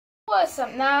What's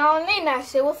up now? Nina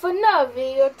here with another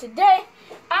video. Today,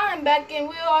 I'm back and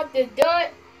we are at the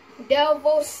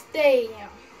Devil Stadium.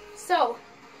 So,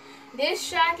 this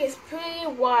track is pretty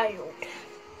wild.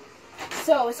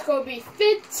 So, it's going to be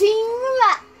 15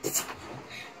 laps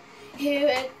here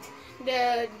at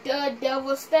the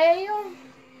Devil Stadium.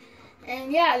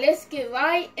 And yeah, let's get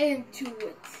right into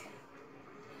it.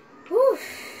 Whew.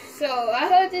 So, I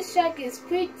heard this track is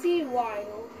pretty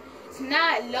wild. It's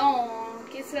not long.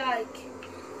 It's like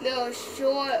little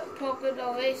short polka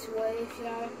dot raceway. If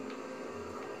y'all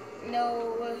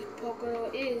know what polka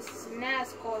dot is, it's a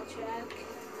NASCAR track.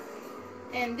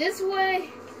 And this way,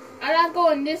 I like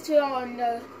going this way on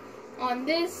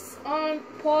this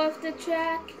part of the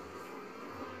track.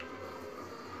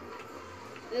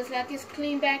 Looks like it's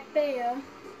clean back there.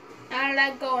 I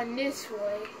like going this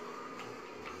way.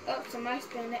 Oh, somebody's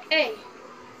spinning it. Hey.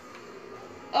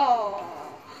 Oh.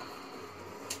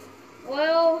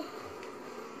 Well,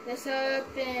 let's hurry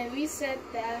up and reset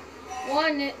that.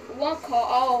 One car,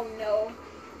 oh no.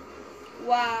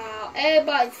 Wow,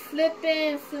 everybody's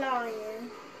flipping,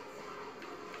 flying.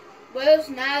 But it's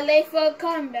not late for a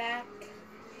comeback.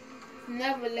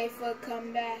 Never late for a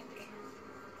comeback.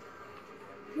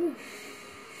 Whew.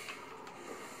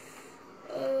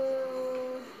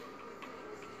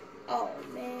 Oh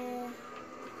man.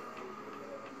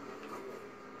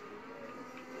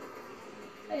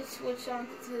 Let's switch on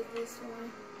to this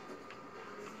one.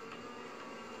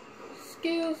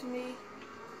 Excuse me.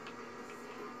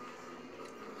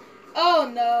 Oh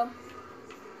no.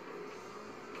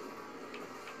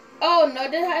 Oh no,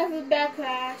 this has a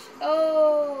backlash.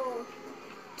 Oh.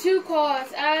 Two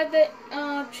cars out of the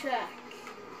track.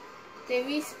 They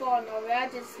respawn already. I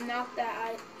just knocked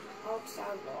that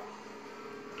outside ball.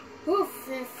 Oof,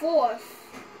 in fourth.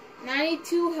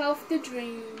 92 health to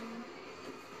dream.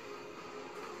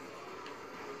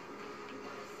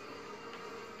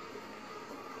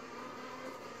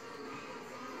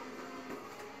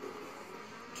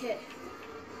 Okay,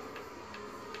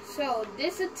 so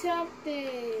this attempt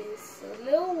is a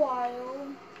little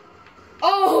wild.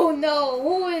 Oh no,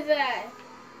 who is that?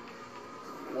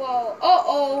 Whoa,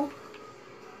 uh-oh.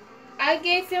 I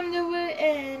gave him the rear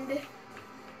end.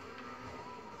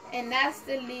 And that's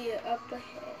the leader up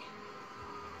ahead.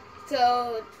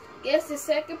 So, guess the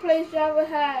second place driver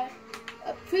had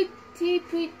a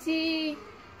pretty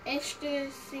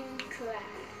interesting crash.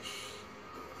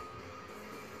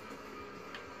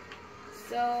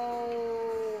 So,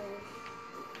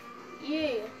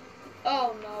 yeah.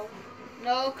 Oh, no.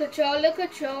 No, controller.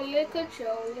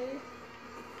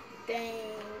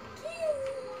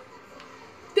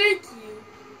 Thank you.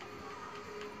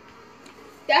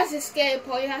 That's a scary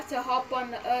part. You have to hop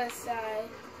on the other side.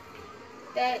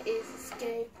 That is a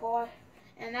scary part.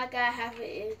 And I gotta have an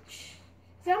itch.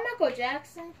 Is that Michael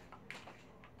Jackson?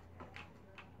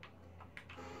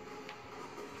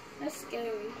 That's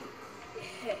scary.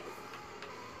 Yeah.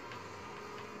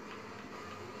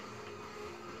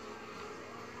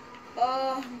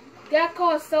 That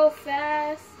car is so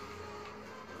fast.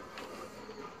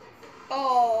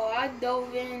 Oh, I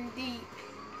dove in deep.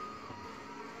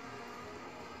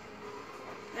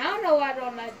 I don't know why I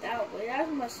don't like that way. That's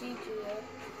much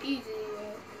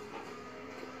easier.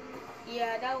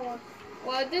 Yeah, that one.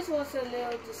 Well, this one's a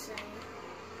little the same.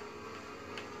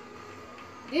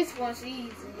 This one's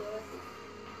easier.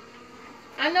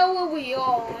 I know where we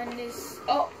are in this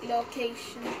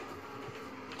location.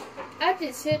 I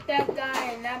just hit that guy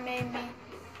and that made me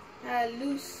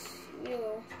lose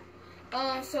wheel.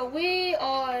 So we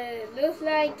are, looks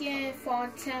like in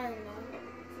Fontana,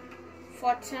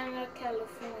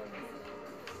 California.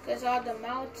 Cause all the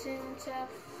mountains have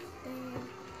things.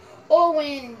 Or we're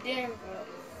in Denver.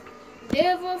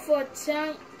 Denver,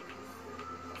 Fontana,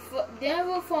 or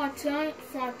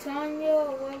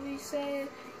whatever you say,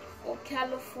 or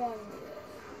California.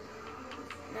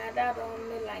 Now that don't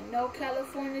look like no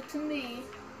California to me.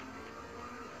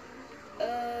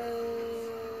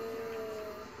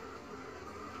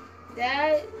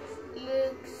 That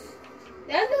looks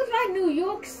like New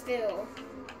York still.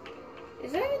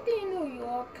 Is everything in New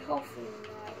York? Hopefully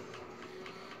not.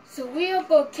 So we are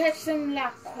gonna catch some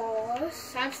lap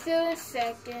cars. I'm still in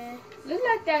second. Looks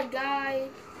like that guy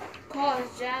car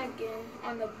is jagging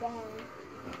on the barn.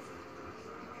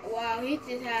 Wow, he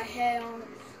just had head-on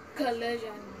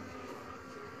collision.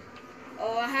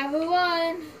 Oh, I have a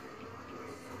run.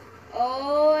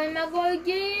 Oh, and I'm gonna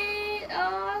get it.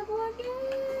 Oh, I'm gonna get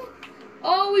it.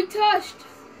 Oh, we touched.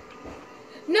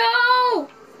 No!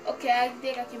 Okay, I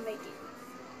think I can make it.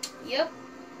 Yep.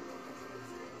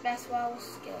 That's why I was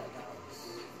scared about.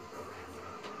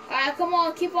 Alright, come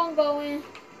on, keep on going.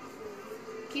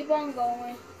 Keep on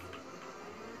going.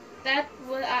 That's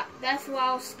what I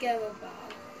was scared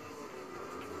about.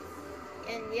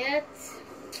 And yet,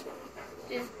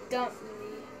 just dumped me.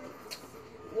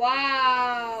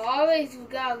 Wow, always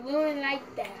got ruined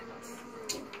like that.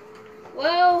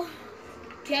 Well,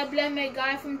 can't blame a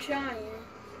guy from trying.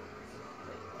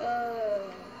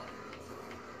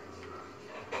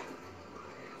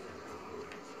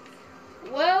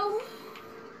 Well,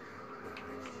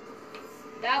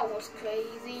 that was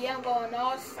crazy. I'm going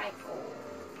all psycho.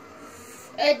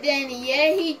 And then,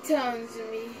 yeah, he turns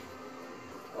me.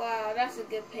 Wow, that's a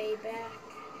good payback.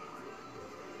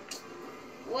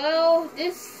 Well,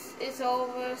 this is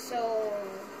over, so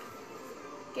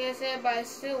guess everybody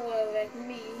still will wreck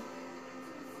me.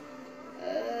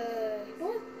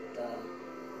 What the?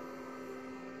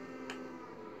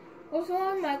 What's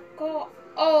wrong with my car?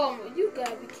 Oh, you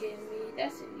gotta be kidding me.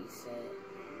 That's a reset.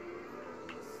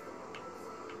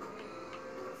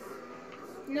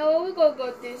 No, we're gonna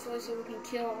go this way so we can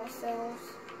kill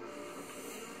ourselves.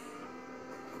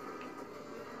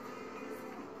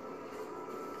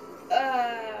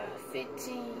 Ah,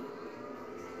 15.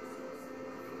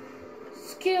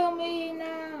 Just kill me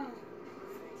now.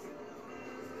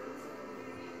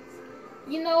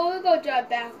 You know, we're gonna drive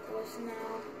backwards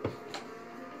now.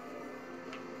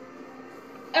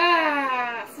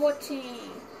 Ah,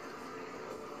 14.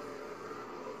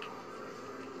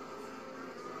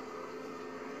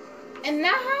 And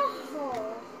now,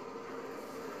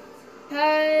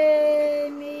 pay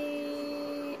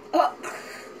me. Oh,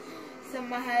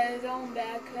 somebody had his own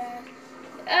bad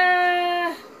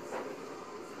class.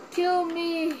 Kill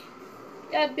me.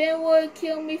 That Ben would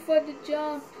kill me for the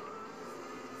jump.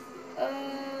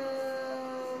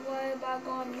 What about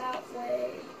going that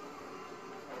way?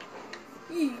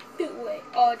 That way.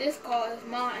 Oh, this car is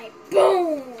mine.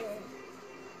 Boom.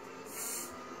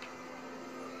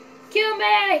 Kill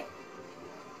me.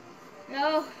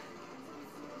 No.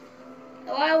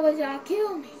 Why would y'all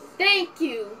kill me? Thank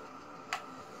you.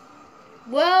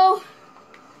 Well,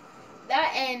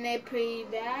 that ended pretty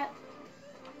bad.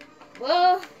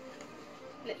 Well,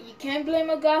 you can't blame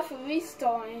a guy for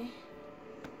restarting.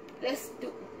 Let's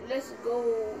go.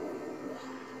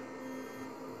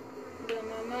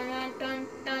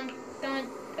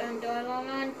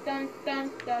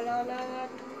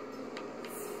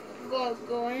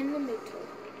 Go in the middle.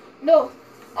 No.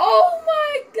 Oh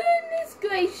my goodness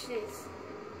gracious.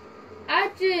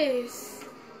 I just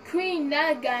creamed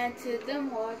that guy into them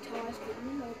hard times, but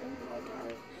you know them hard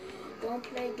times don't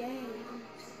play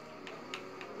games.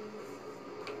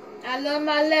 I learned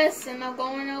my lesson. I'm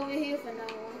going over here for now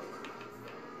on.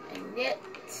 And yet,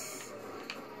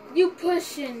 you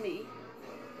pushing me.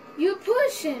 You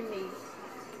pushing me.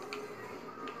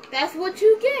 That's what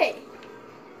you get.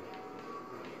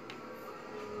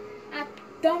 I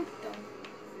dumped them.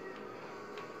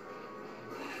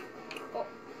 Oh,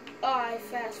 I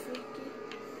fast freaky.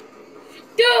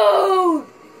 Dude!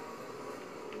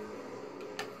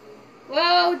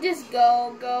 Well, just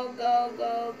go.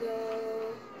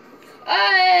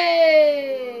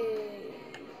 Hey!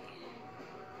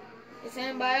 Is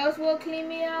anybody else will clean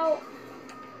me out?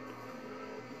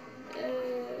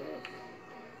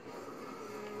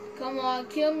 Come on,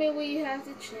 kill me when you have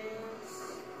the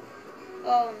chance.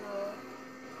 Oh no.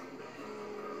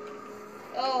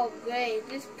 Oh great,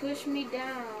 just push me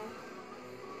down.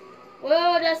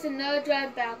 Well, that's another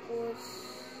drive backwards.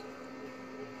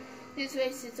 This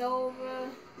race is over.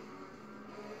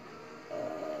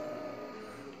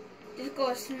 Just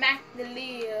go smack the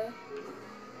leader.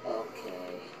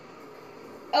 Okay.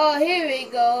 Oh, here we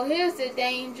go. Here's the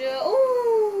danger.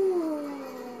 Ooh.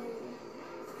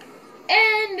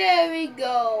 And there we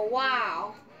go.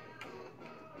 Wow.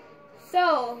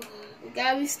 So, we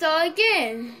gotta restart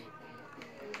again.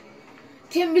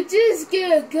 Can we just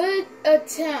get a good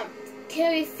attempt?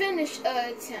 Can we finish our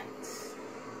attempts?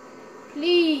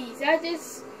 Please, I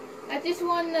just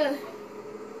wanna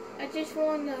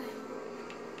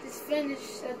just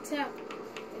finish the attempt,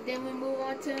 and then we move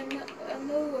on to a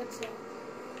new attempt.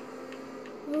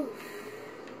 Oof.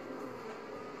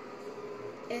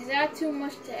 Is that too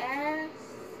much to ask?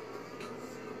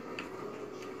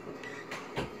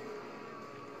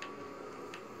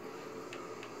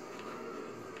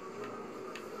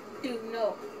 Dude,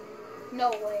 no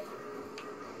way.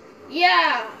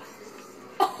 Yeah.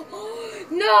 Oh,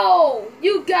 no,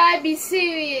 you gotta be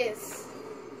serious.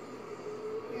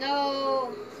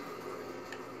 No.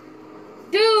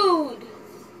 Dude.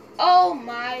 Oh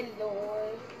my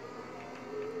lord.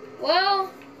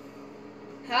 Well,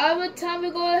 however time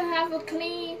we're gonna have a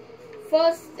clean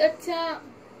first attempt,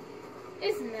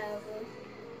 it's never.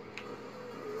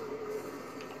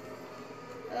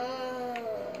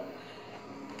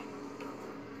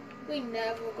 We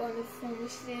never gonna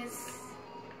finish this.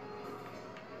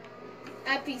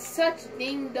 I'd be such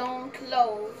ding dong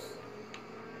close.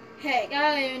 Heck,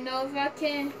 I don't even know if I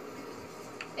can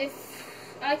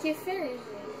finish it.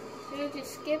 Should I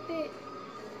just skip it?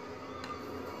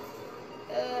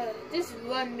 Just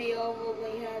run me over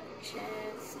when you have a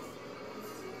chance.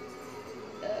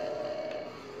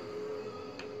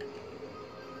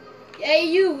 Hey,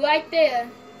 you right there.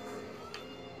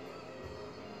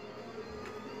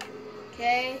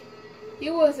 Okay,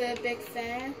 you wasn't a big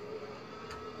fan.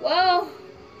 Well,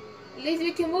 at least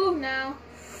we can move now.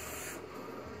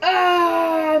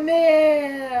 Ah,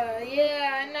 man.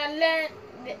 Yeah, and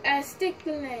I stick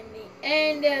the landing.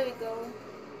 And there we go.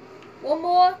 One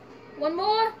more. One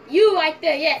more. You right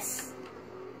there, yes.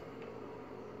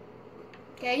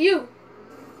 Okay, you.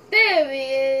 There he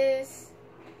is.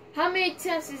 How many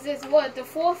attempts is this? What, the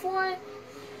fourth one?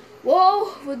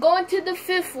 Well, we're going to the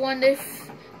fifth one if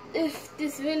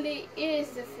this really is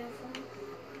the fifth one.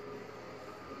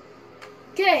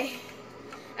 Okay.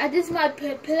 And this might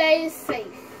play it safe.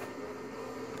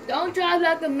 Don't drive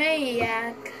like a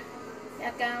maniac.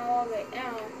 Like I already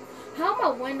am. How am my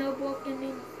window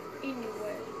broken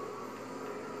anyway?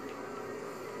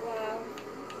 Wow.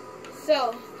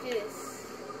 So, this.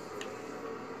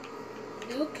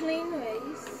 Do clean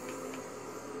race.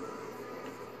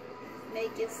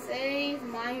 Make it safe.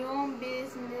 Mind your own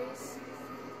business.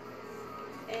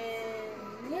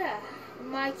 And yeah, you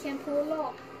might can pull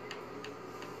off.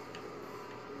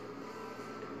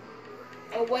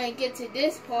 Or when it gets to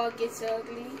this part, it gets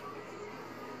ugly.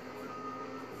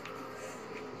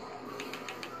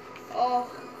 Oh,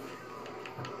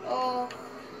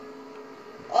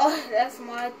 that's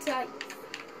my type.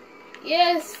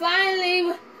 Yes,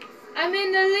 finally, I'm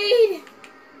in the lead.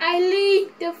 I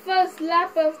lead the first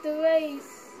lap of the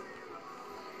race.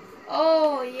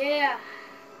 Oh yeah,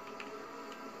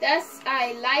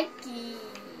 I like it.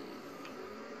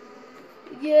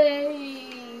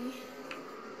 Yay.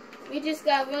 We just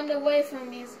got run away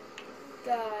from these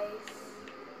guys.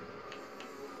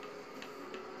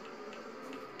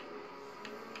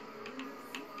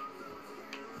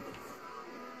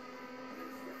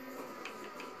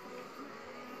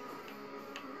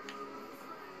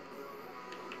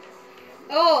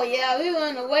 Oh yeah, we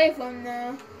run away from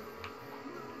them.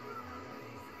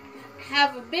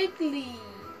 Have a big lead.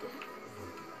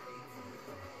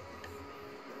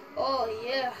 Oh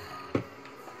yeah.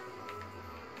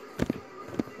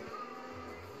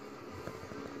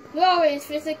 We always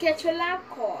supposed to catch a lap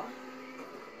car.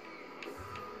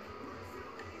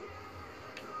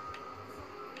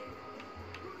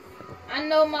 I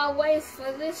know my ways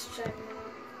for this channel.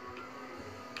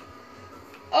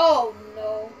 Oh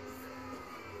no.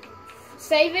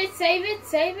 Save it, save it,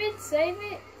 save it, save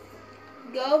it.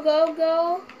 Go, go,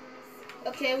 go.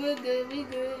 Okay, we're good, we're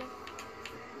good.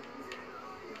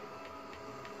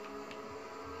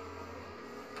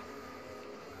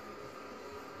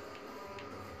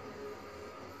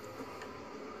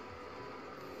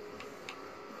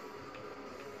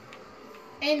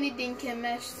 Anything can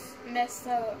mess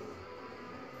up.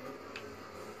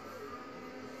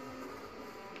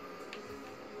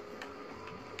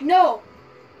 No!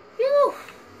 Phew!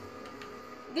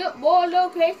 Get more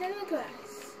location in the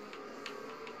grass.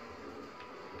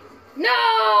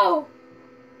 No!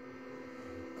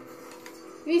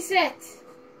 Reset.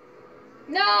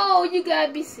 No, you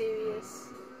gotta be serious.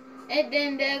 And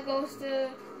then there goes the...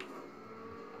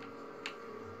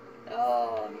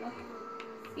 Oh no.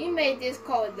 You made this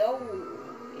car though.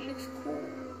 It looks cool.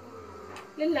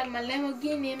 Looks like my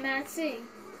Lamborghini in my sea.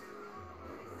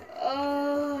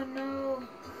 Oh no.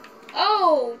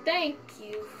 Oh, thank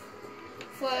you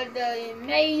for the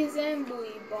amazing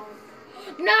buoy bump.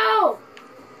 No!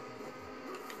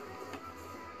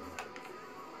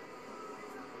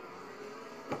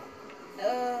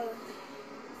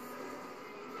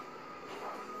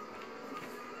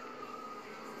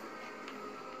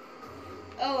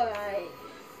 Alright.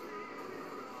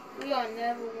 We are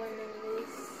never winning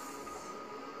this.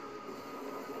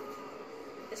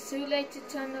 It's too late to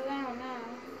turn around now.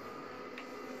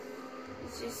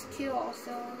 Let's just kill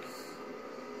ourselves.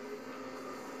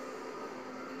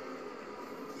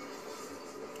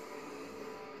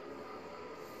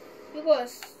 It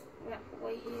was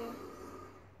right here.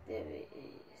 There it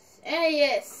is. And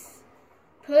yes,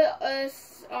 put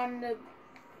us on the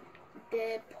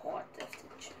dead part of the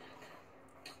track.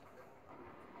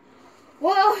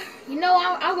 Well, you know,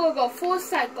 I'm gonna go full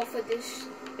cycle for this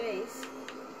race.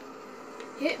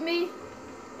 Hit me,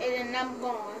 and then I'm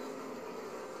gone.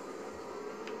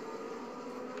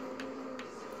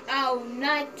 I'll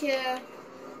not care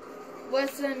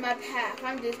What's in my path?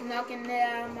 I'm just knocking it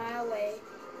out of my way.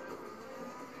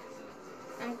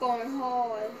 I'm going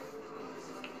hard.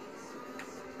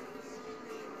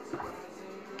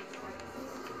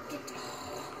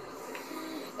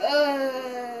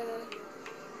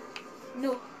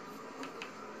 No.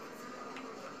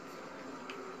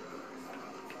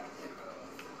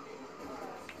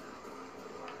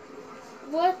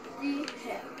 What the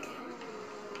heck?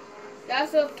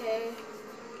 That's okay.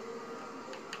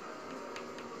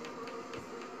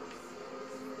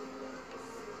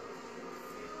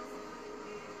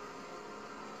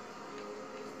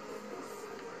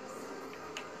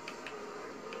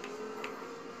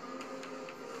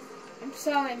 I'm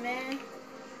sorry, man.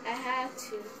 I had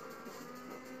to.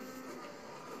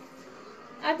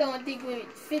 I don't think we're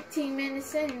 15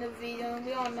 minutes in the video and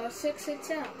we're on our 6th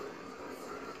attempt.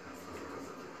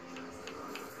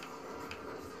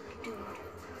 Dude.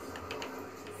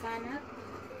 Find out.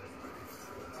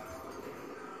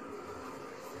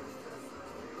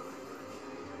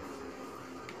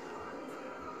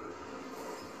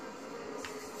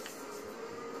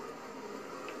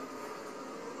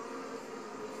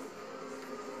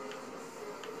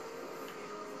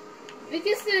 We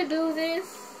can still do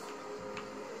this.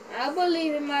 I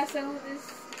believe in myself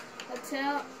this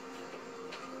attempt.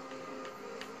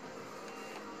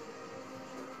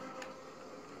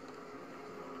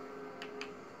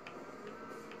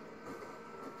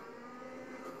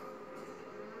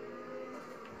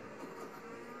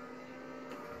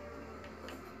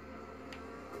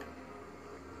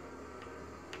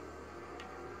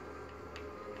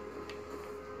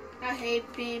 I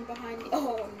hate being behind the—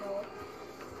 oh no.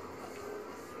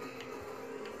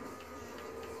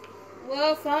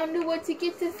 Well, found a way to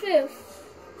get to 5th.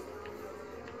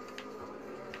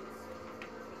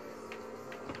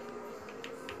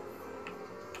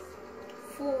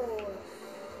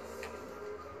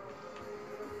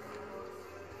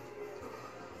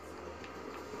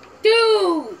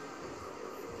 Dude!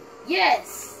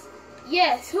 Yes!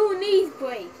 Yes, who needs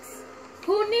brakes?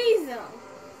 Who needs them?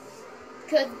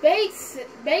 Because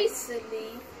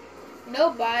basically,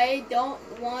 nobody don't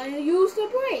want to use the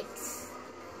brakes.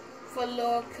 For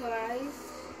Lord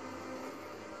Christ.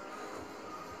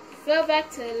 Fell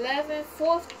back to 11,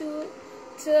 4th through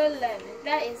to 11.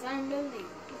 That is unbelievable.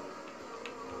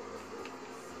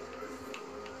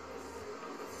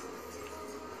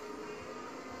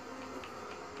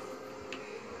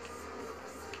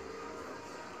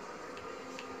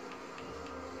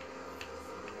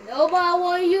 Nobody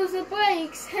want to use the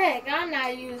brakes. Heck, I'm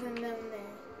not using them then.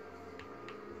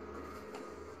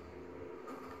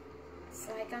 It's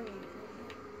like I'm using them.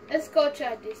 Let's go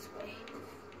try this way.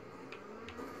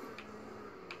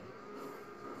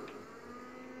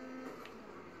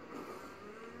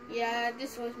 Yeah,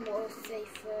 this was more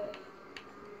safer.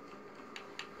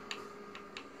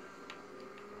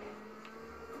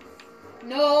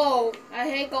 No, I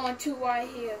hate going too wide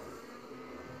here.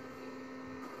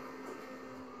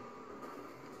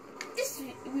 This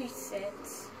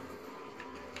resets.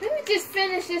 Let me just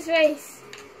finish this race.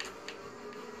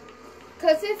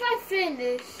 Cause if I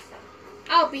finish,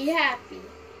 I'll be happy.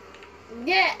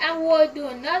 Then I will do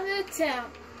another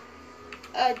attempt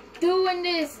of doing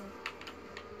this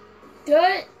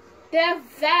Dirt Death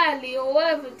Valley or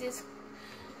whatever this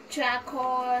track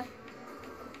called.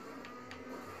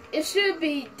 It should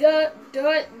be Dirt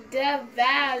Death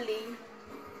Valley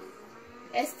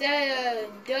instead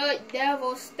of Dirt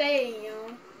Devil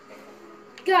Stadium.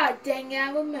 God dang it,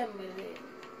 I remembered it.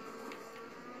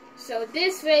 So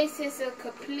this race is a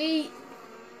complete—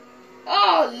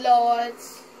 oh Lord.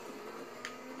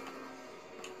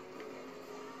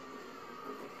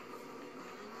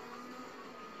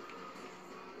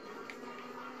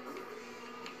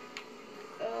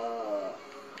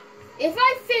 If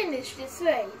I finish this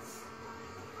race,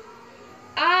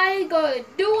 I gotta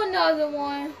do another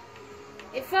one.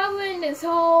 If I win this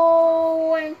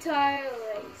whole entire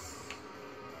race,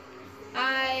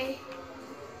 I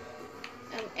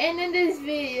am ending this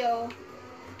video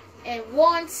in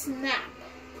one snap.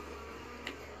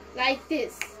 Like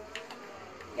this.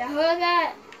 Y'all heard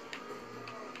that?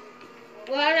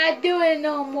 Well, I'm not doing it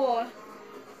no more.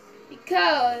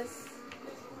 Because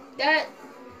that—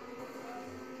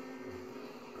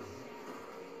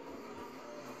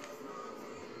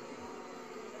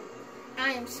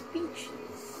 I am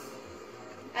speechless.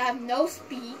 I have no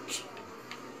speech.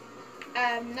 I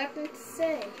have nothing to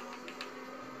say.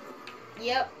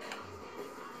 Yep.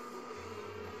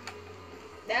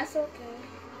 That's okay.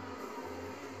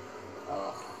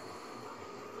 Oh.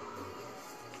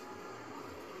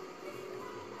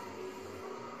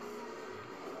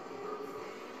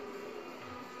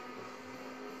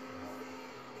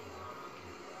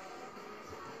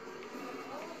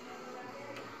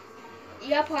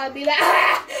 y'all probably be like,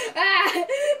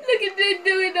 look at this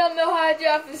dude, he don't know how to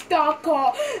drive a stock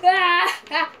car.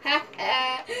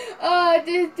 Oh,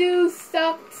 this dude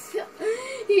sucks.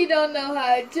 He don't know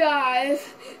how to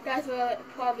drive. That's what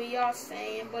probably y'all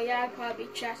saying, but y'all probably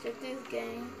trash at this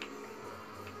game.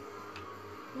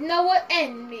 You know what?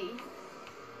 End me.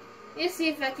 Let's see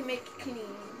if I can make it clean.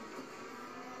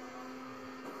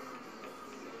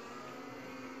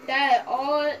 That's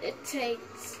all it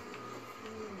takes.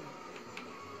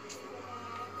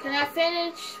 Can I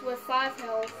finish with 5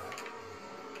 health?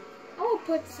 I will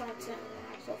put this on 10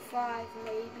 now, so 5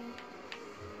 maybe.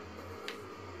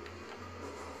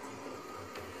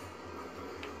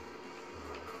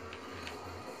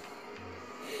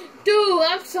 Dude,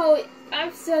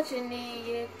 I'm such an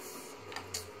idiot.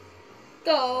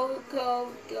 Go.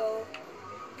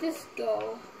 Just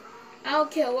go. I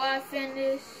don't care what I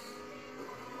finish.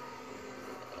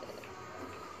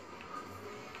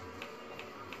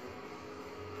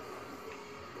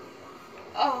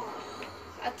 Oh,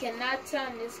 I cannot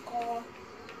turn this car.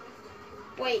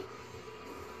 Wait.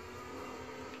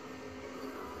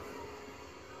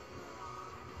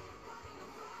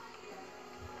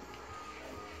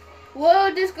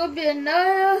 Well, this gonna be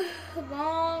another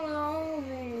long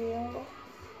video.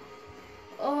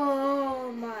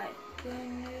 Oh my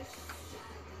goodness.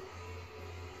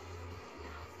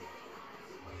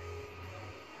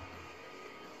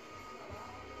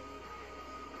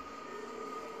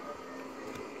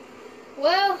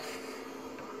 Well,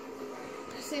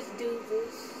 let's just do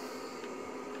this.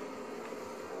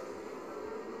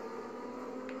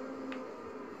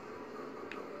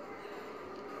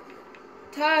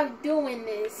 Tired of doing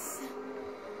this.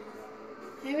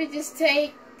 Let me just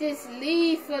take this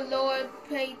leave for Lord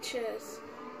Pictures.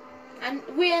 And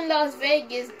we're in Las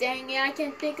Vegas, dang it. I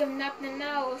can't think of nothing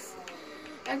else.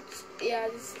 Yeah,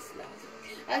 this is Las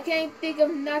Vegas. I can't think of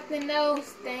nothing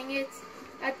else, dang it.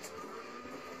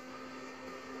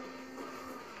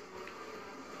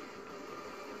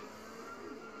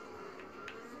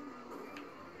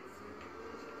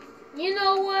 You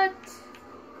know what?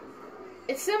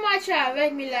 If somebody try to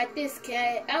wreck me like this,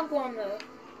 cat, I'm gonna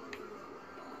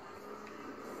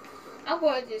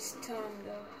just turn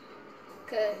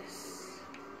cause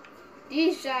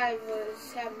these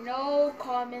drivers have no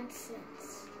common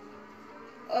sense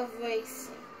of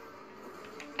racing.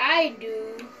 I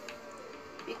do,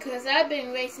 because I've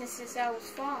been racing since I was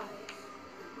 5.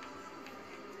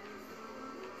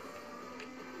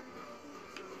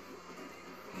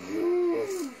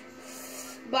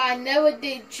 But I never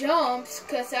did jumps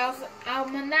because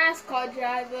I'm a NASCAR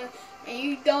driver, and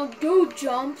you don't do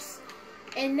jumps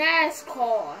in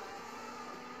NASCAR.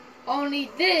 Only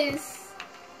this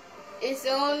is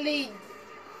the only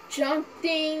jump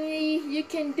thing you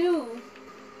can do.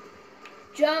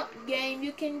 Jump game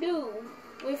you can do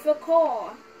with a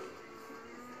car.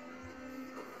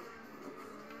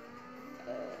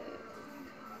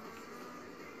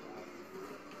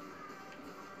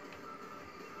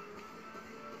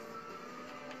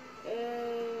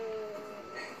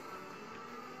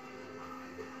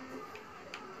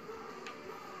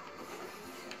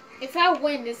 If I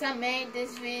win this, I made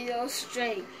this video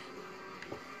straight.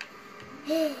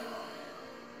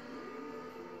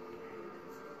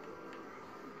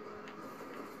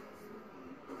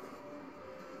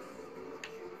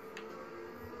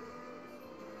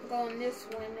 Going this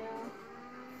way now.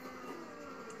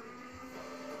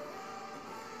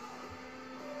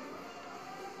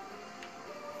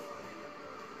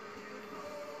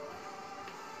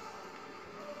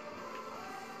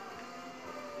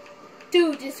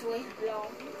 Dude, this way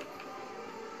long.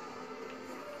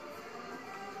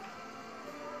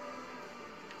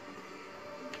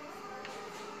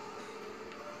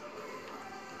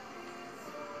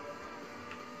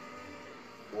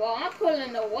 Well, I'm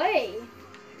pulling away.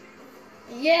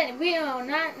 Yet we do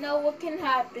not know what can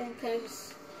happen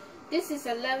because this is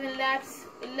 11 laps.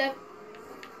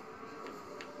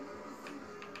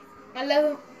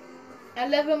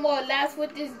 11 more laps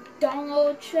with this dong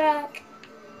old track.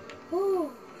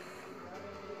 Whew.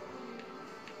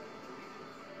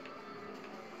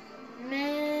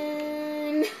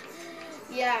 Man,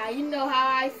 yeah, you know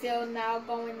how I feel now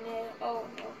going there. Oh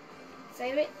no,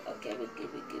 save it. Okay, we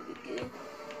good.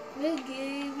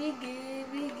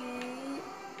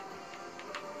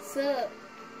 What's up,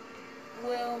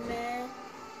 Will, man?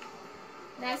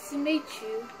 Nice to meet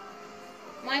you.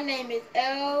 My name is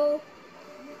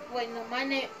my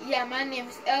name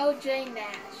is LJ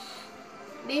Nash.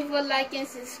 Leave a like and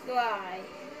subscribe.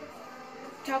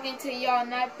 Talking to y'all,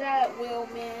 not that Will,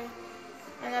 man.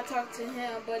 I'm not talking to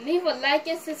him, but leave a like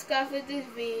and subscribe for this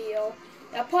video.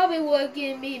 Y'all probably would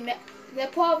get me mad. Y'all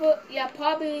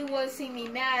probably would see me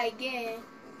mad again,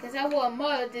 cause I would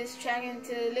muddle this track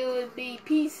into little bitty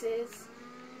pieces.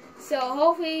 So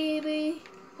hopefully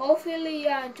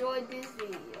y'all enjoyed this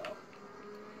video.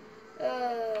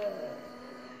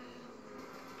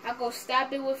 I go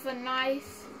stop it with a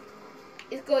knife.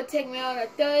 It's gonna take me over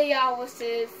 30 hours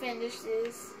to finish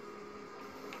this.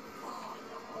 Oh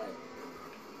Lord.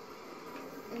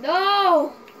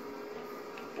 No!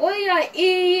 What are y'all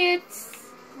idiots?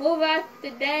 Move out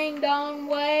the dang darn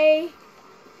way.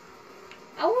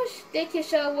 I wish they could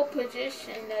show what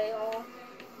position they are.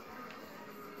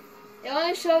 They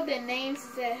only show their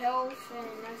names, their health,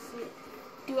 and that's it.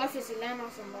 Do I have to land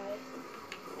on somebody?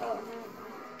 Oh, no.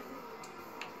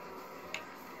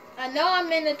 I know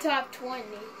I'm in the top 20.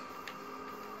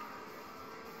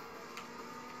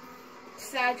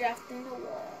 Side drafting the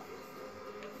wall.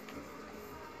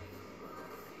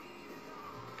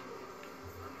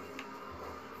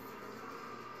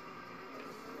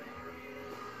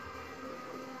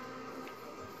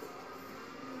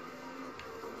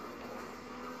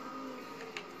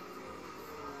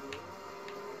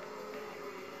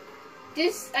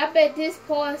 I bet this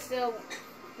part is the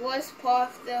worst part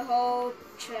of the whole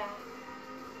track.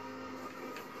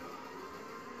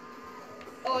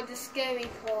 Or the scary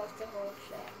part of the whole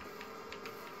track.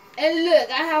 And look,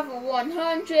 I have a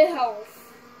 100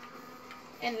 health.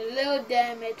 And a little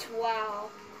damage,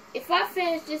 wow. If I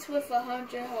finish this with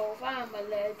 100 health, I'm a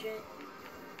legend.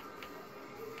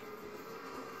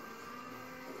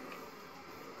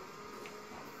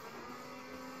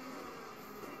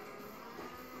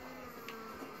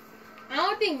 I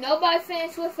don't think nobody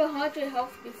finished with 100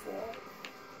 health before.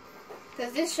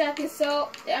 Cause this track is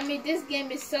this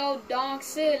game is so darn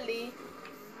silly.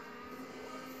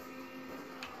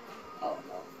 Oh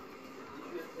no.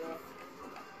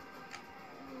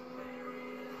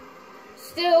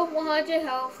 Still 100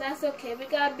 health, that's okay, we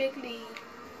got a big lead.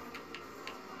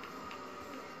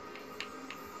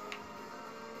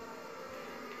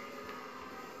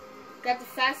 Got the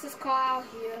fastest car out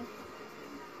here.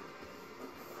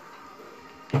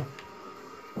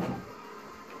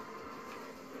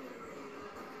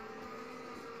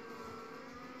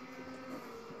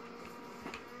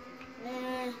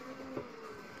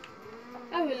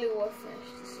 I really will finish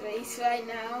this race right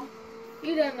now.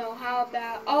 You don't know how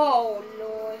bad. Oh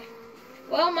Lord.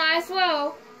 Well, might as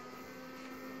well.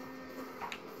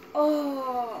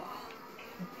 Oh,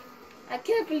 I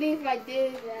can't believe I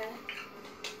did that.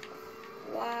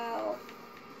 Wow.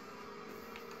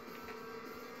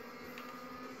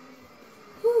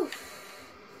 Whew.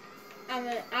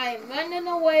 I am running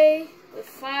away with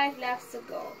 5 laps to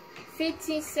go.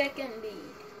 15-second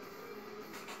lead.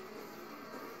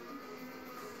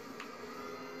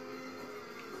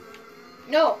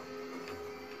 No.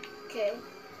 Okay.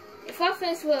 If I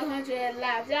finish with 100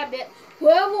 laps, I bet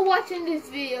whoever watching this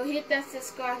video, hit that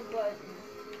subscribe button.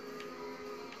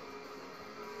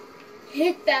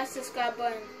 Hit that subscribe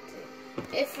button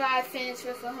if I finish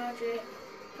with 100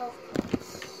 health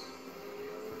points.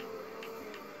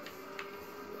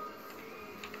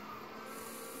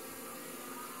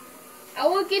 I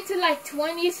will get to like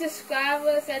 20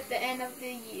 subscribers at the end of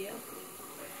the year.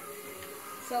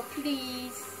 So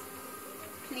please.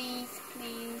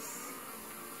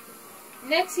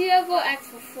 Next year I'll go ask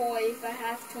for 40 if I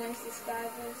have 20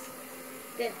 subscribers.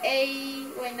 Then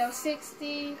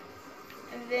 60.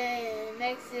 And then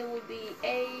next year will be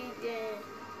 8. Then,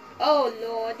 oh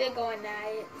Lord, they're going at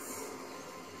it.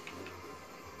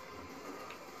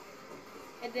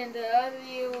 And then the other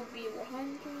year will be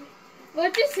 100.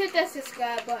 But just hit that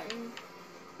subscribe button.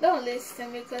 Don't listen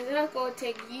to me because that's going to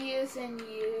take years and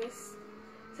years.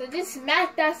 So just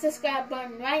smack that subscribe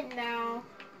button right now.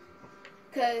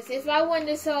 Because if I win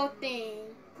this whole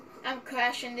thing, I'm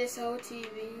crashing this whole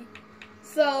TV.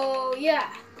 So yeah,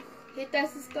 hit that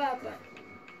subscribe button.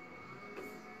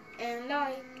 And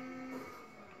like.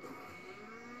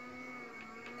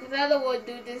 Because I don't want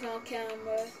to do this on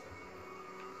camera.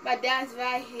 My dad's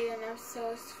right here and I'm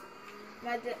so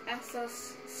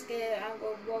scared I'm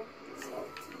going to broke this whole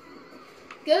TV.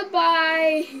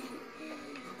 Goodbye.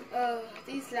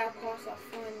 These lap cars are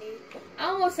funny. I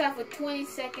almost have a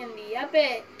 20-second lead. I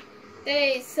bet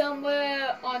they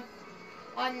somewhere on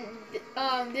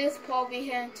this part we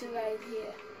heading to right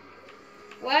here.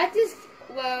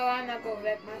 Well, I'm not gonna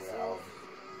wreck myself.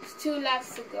 It's 2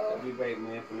 laps to go. I'll be back,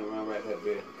 man, from the run right there,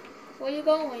 bit. Where you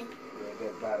going? Right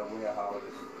there by the warehouse.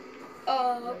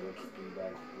 Oh.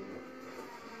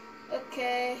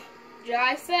 Okay.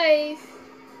 Drive safe.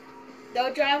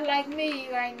 Don't drive like me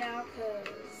right now, cause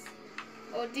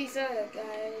these other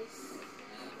guys.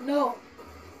 No.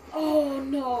 Oh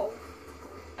no.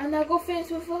 And I go finish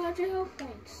with 400 health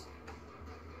points.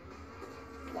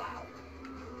 Wow.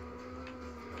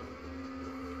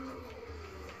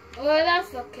 Well,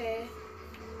 that's okay.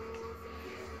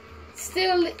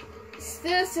 Still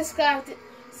subscribe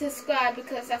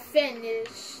because I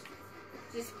finished.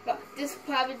 This is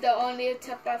probably the only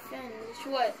attempt I finished.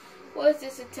 What was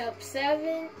this attempt?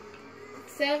 7?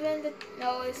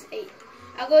 No, it's 8.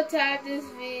 I go type this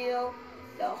video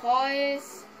the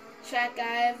hardest track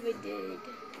I ever did.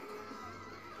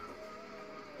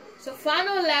 So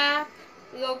final lap,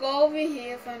 we'll go over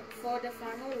here for the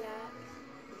final lap.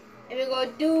 And we're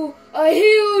going to do a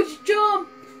huge jump.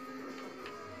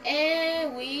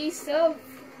 And we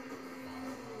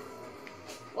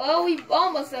well, we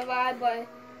almost survived, but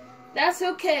that's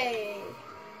okay.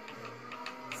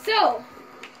 So,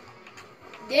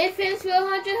 did finish with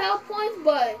 100 health points,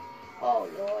 but, oh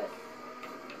Lord.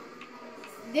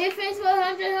 Did finish with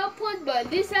 100 health points, but at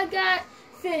least I got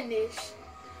finished.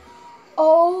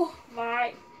 Oh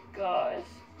my gosh.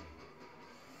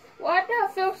 Why did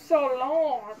that feel so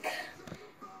long?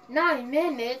 9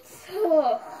 minutes.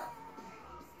 Ugh.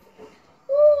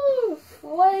 Ooh,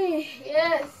 wait,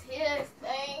 yes,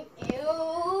 thank you.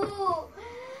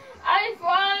 I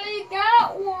finally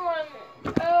got one.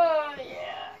 Oh,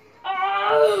 yeah.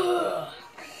 Oh.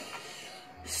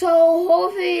 So,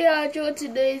 hopefully you enjoyed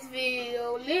today's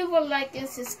video. Leave a like and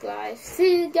subscribe.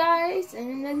 See you guys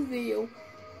in the next video.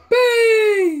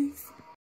 Peace!